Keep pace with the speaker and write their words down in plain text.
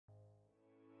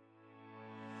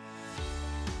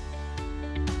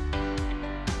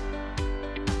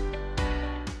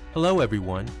Hello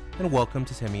everyone, and welcome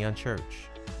to Semihann's Church,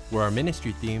 where our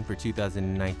ministry theme for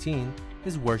 2019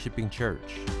 is Worshiping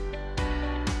Church.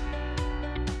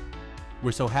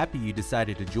 We're so happy you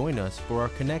decided to join us for our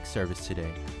Connect service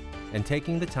today, and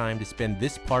taking the time to spend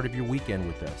this part of your weekend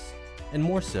with us, and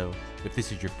more so if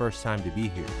this is your first time to be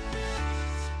here.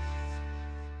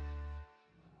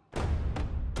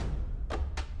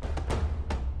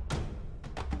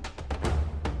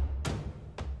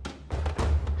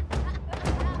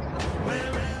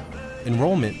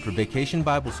 Enrollment for Vacation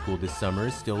Bible School this summer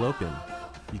is still open.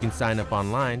 You can sign up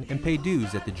online and pay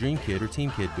dues at the Dream Kid or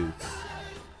Team Kid booths.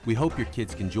 We hope your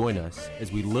kids can join us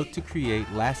as we look to create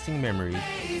lasting memories.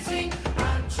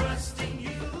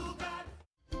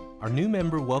 Our new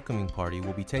member welcoming party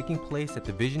will be taking place at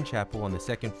the Vision Chapel on the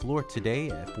second floor today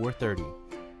at 4:30.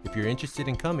 If you're interested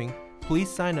in coming, please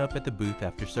sign up at the booth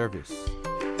after service.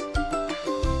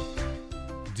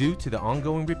 Due to the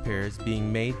ongoing repairs being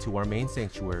made to our main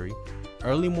sanctuary,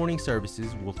 early morning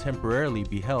services will temporarily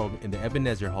be held in the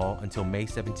Ebenezer Hall until May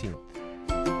 17th.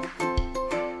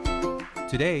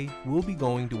 Today, we'll be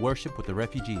going to worship with the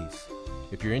refugees.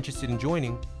 If you're interested in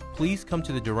joining, please come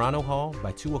to the Durano Hall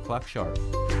by 2 o'clock sharp.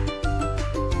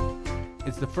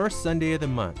 It's the first Sunday of the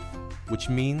month, which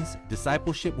means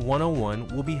Discipleship 101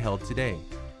 will be held today.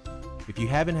 If you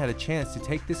haven't had a chance to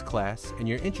take this class and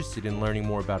you're interested in learning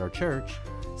more about our church,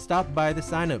 stop by the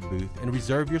sign-up booth and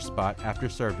reserve your spot after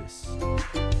service.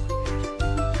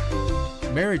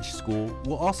 Marriage School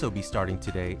will also be starting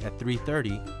today at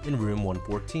 3:30 in room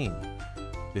 114.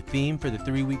 The theme for the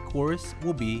 3-week course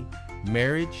will be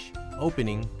Marriage,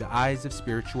 Opening the Eyes of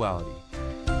Spirituality.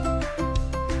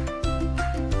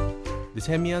 The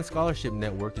Semihann's Scholarship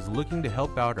Network is looking to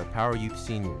help out our Power Youth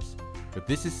seniors. If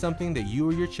this is something that you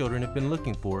or your children have been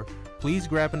looking for, please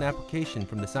grab an application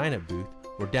from the sign-up booth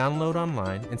or download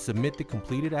online and submit the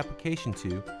completed application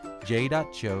to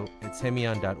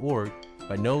j.cho@semihann.org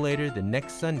by no later than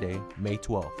next Sunday, May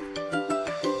 12th.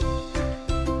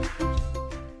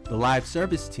 The live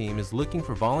service team is looking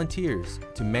for volunteers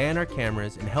to man our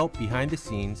cameras and help behind the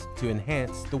scenes to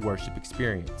enhance the worship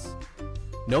experience.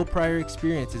 No prior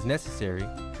experience is necessary,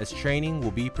 as training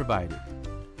will be provided.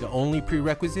 The only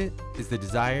prerequisite is the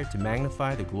desire to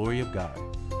magnify the glory of God.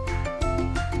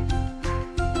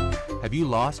 Have you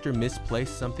lost or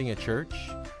misplaced something at church?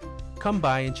 Come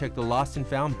by and check the Lost and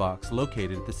Found box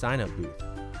located at the sign-up booth,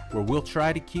 where we'll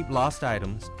try to keep lost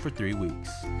items for 3 weeks.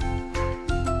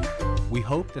 We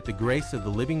hope that the grace of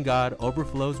the living God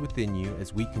overflows within you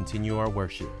as we continue our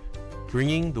worship,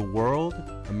 bringing the world,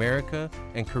 America,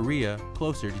 and Korea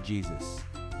closer to Jesus.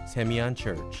 Semihann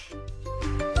Church.